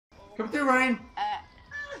Come through, Rain.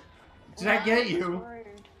 Did I get you?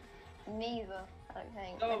 Neither, I don't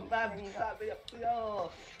think. Oh, man, slap me up the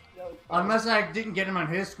arse. Unless I didn't get him on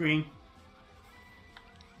his screen.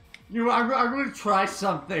 You know, I'm gonna try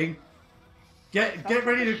something. Get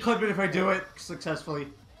ready to clip it if I do it successfully.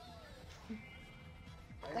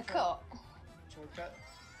 The cut. Shortcut.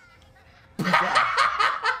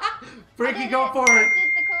 Frankie, go for I it. did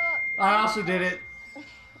the cut. I also did it.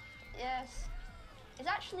 Yes. It's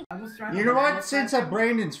actually. You know what? Since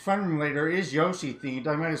Brandon's friend emulator is Yoshi themed,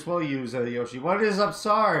 I might as well use Yoshi. What is up,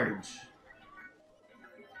 Sarge?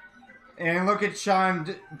 And look at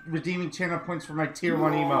Sean redeeming channel points for my tier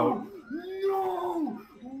 1 emote. No!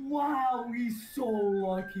 Wow, he's so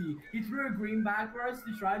lucky. He threw a green back for us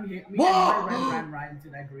to try and hit me, Whoa! and I ran right into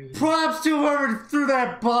that green. Props to whoever threw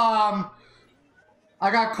that bomb!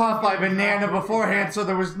 I got caught by Banana beforehand, so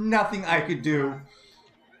there was nothing I could do.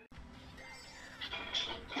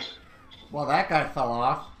 Well, that guy fell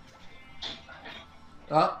off.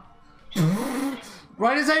 Oh.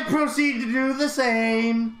 Right as I proceed to do the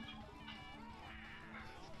same.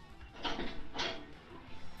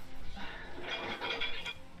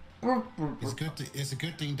 It's a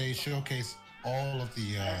good thing they showcase all of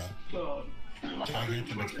the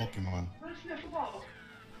gigantic Pokemon.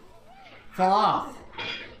 Fell off.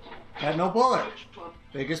 Had no bullet.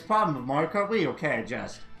 Biggest problem with Mario Kart Wii. Okay,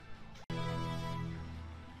 adjust.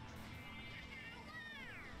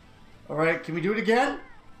 Alright, can we do it again?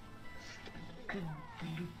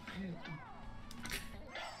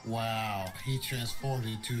 Wow, he transformed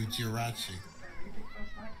into Jirachi.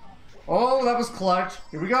 Oh, that was clutch.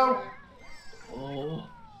 Here we go. Oh.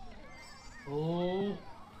 Oh.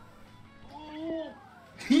 Oh.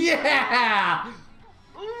 Yeah!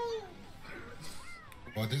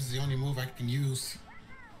 Well, this is the only move I can use.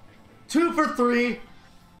 2 for 3.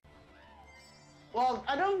 Well,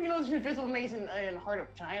 I don't know if you know this one makes in Heart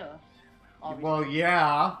of China. Obviously. Well,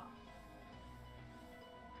 yeah.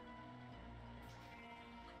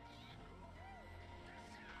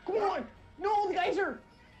 Come on! No, the geyser!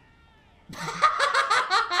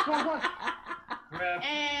 Come on.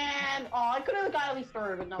 And I could have got at least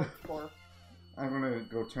 3rd, but no 4. I'm gonna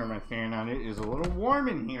go turn my fan on. It is a little warm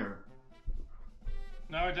in here.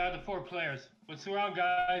 Now we're down to 4 players. What's around,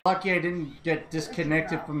 guys? Lucky I didn't get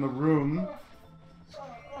disconnected from the room.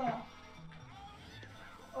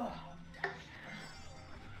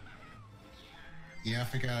 Yeah, I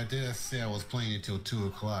forgot I did say I was playing until 2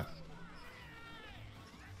 o'clock.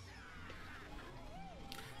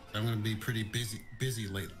 I'm gonna be pretty busy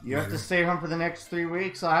late. You have to stay home for the next 3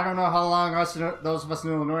 weeks. I don't know how long those of us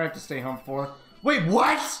in Illinois have to stay home for. Wait,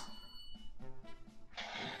 what?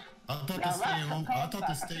 I thought the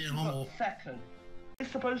stay at home. Second.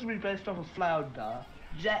 It's supposed to be based off of Flounder,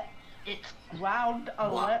 yet it's ground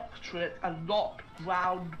electric and not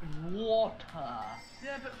ground water.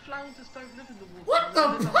 Yeah, but flounders don't live in the water. What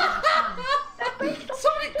the?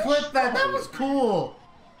 Somebody clip that. That was cool.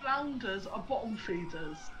 Flounders are bottom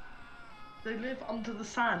feeders. They live under the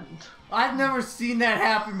sand. I've never seen that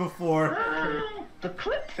happen before. The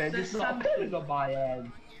clip thing is not appearing on my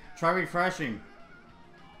end. Try refreshing.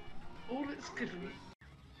 All it's given.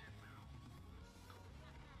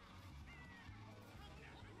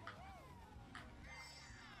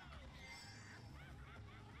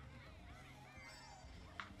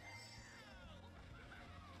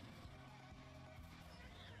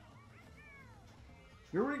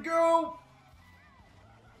 Here we go.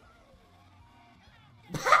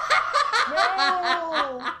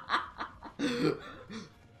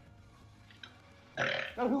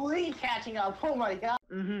 No, who are you catching up? Oh my god.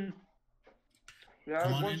 Yeah,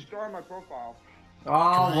 I 1 star on my profile.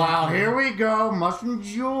 Oh wow, here we go. Mushroom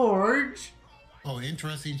George. Oh,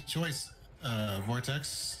 interesting choice,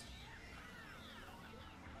 Vortex.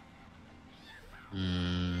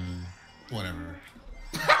 Whatever.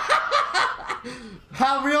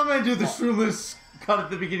 How real men do the shroomless cut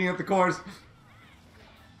at the beginning of the course.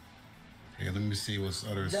 Okay, let me see what's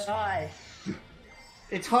others. Nice.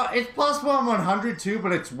 It's hard. It's plus 100 too,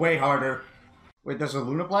 but it's way harder. Wait, there's a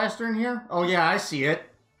Luna Blaster in here? Oh yeah, I see it.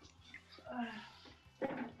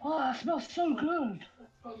 Oh, that smells so good.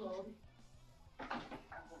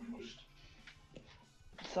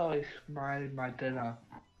 Sorry, my dinner.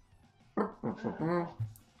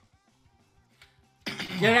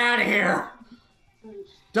 Get out of here!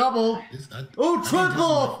 Double! Oh,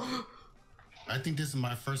 triple! I think this is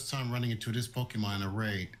my first time running into this Pokemon in a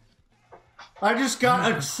raid. I just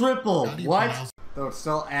got a triple. What? pronounce- Though it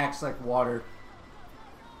still acts like water.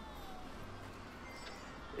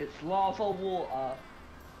 It's lava, water,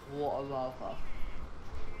 water, lava.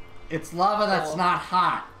 It's lava that's not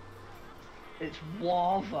hot. It's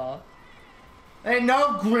lava. Hey,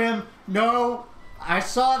 no, Grim. No. I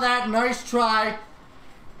saw that. Nice try.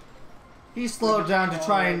 He slowed down to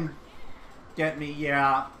try and get me.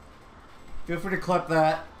 Yeah. Feel free to clip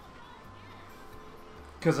that.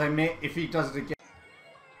 Because I may, if he does it again.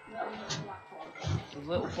 The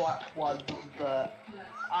little black one that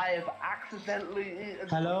I have accidentally eaten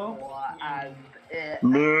before, and it...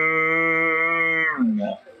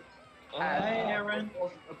 Hey, Aaron. It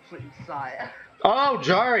wasn't a pretty sight. Oh,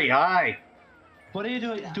 Jari, hi. What are you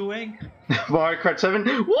doing? Mario Kart 7.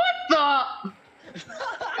 What the?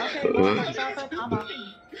 Okay, what's happened? I'm up.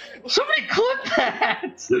 Somebody clip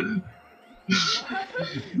that!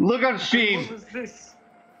 Look on stream. What was this?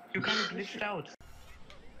 You kind of glitched out.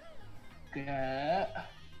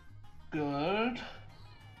 Good.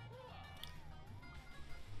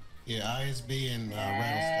 Yeah, ISB and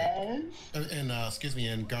Rattlestick. And excuse me,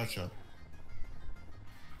 and Gacha.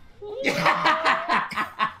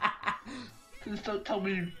 Please don't tell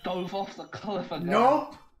me you dove off the cliff again.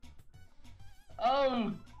 Nope.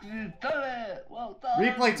 Oh, you done it! Well done.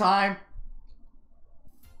 Replay time.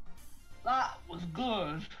 That was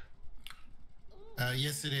good.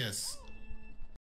 Yes, it is.